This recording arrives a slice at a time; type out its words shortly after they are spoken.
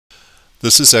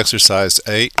This is exercise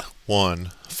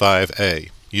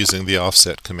 8.1.5a using the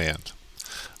offset command.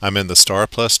 I'm in the Star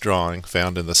Plus drawing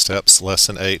found in the Steps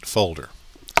Lesson 8 folder.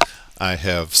 I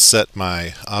have set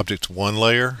my Object 1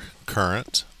 layer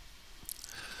current.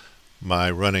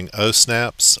 My running O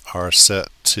snaps are set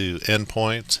to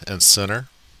endpoint and center.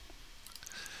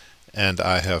 And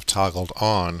I have toggled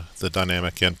on the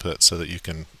dynamic input so that you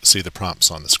can see the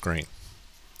prompts on the screen.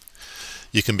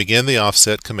 You can begin the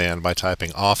offset command by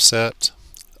typing offset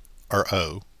or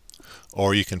O,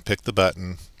 or you can pick the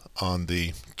button on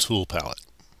the tool palette.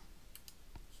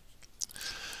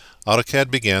 AutoCAD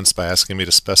begins by asking me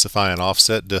to specify an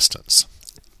offset distance.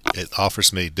 It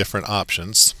offers me different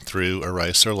options: through,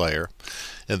 erase, or layer.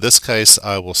 In this case,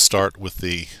 I will start with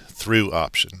the through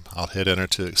option. I'll hit enter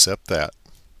to accept that.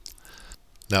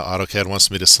 Now AutoCAD wants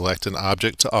me to select an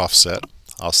object to offset.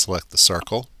 I'll select the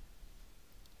circle.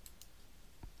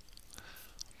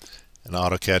 And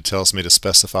AutoCAD tells me to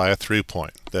specify a through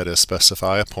point. That is,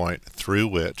 specify a point through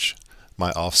which my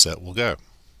offset will go.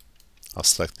 I'll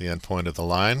select the end point of the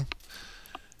line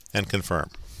and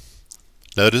confirm.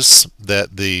 Notice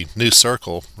that the new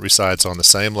circle resides on the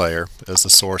same layer as the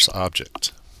source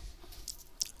object.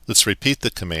 Let's repeat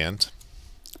the command.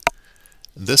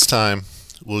 This time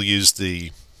we'll use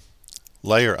the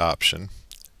layer option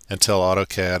and tell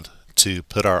AutoCAD to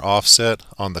put our offset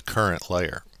on the current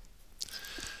layer.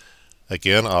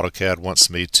 Again, AutoCAD wants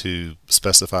me to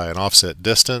specify an offset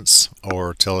distance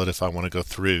or tell it if I want to go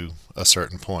through a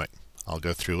certain point. I'll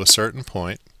go through a certain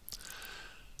point.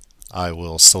 I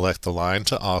will select the line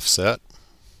to offset,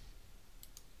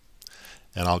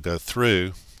 and I'll go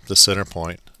through the center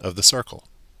point of the circle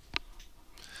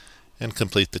and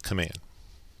complete the command.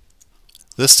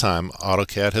 This time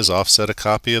AutoCAD has offset a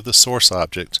copy of the source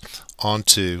object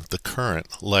onto the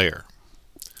current layer.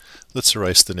 Let's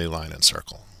erase the new line and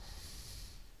circle.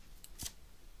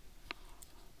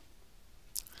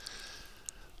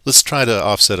 Let's try to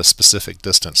offset a specific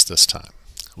distance this time.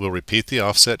 We'll repeat the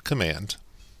offset command.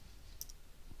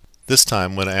 This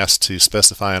time, when asked to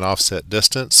specify an offset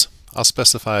distance, I'll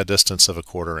specify a distance of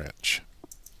 1/4 inch.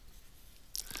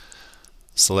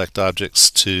 Select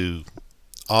objects to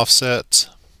offset.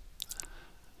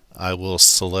 I will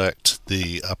select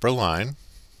the upper line,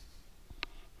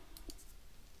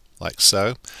 like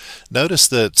so. Notice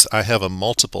that I have a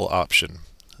multiple option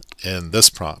in this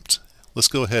prompt. Let's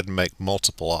go ahead and make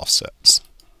multiple offsets.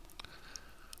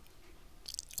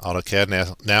 AutoCAD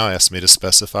now asks me to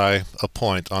specify a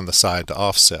point on the side to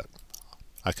offset.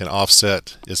 I can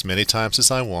offset as many times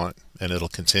as I want, and it'll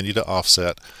continue to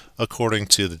offset according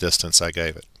to the distance I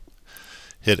gave it.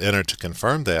 Hit enter to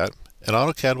confirm that, and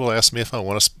AutoCAD will ask me if I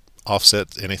want to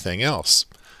offset anything else.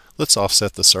 Let's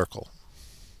offset the circle.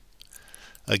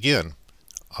 Again,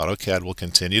 AutoCAD will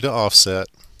continue to offset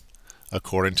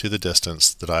according to the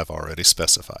distance that I've already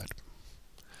specified.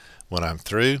 When I'm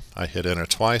through, I hit enter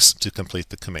twice to complete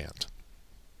the command.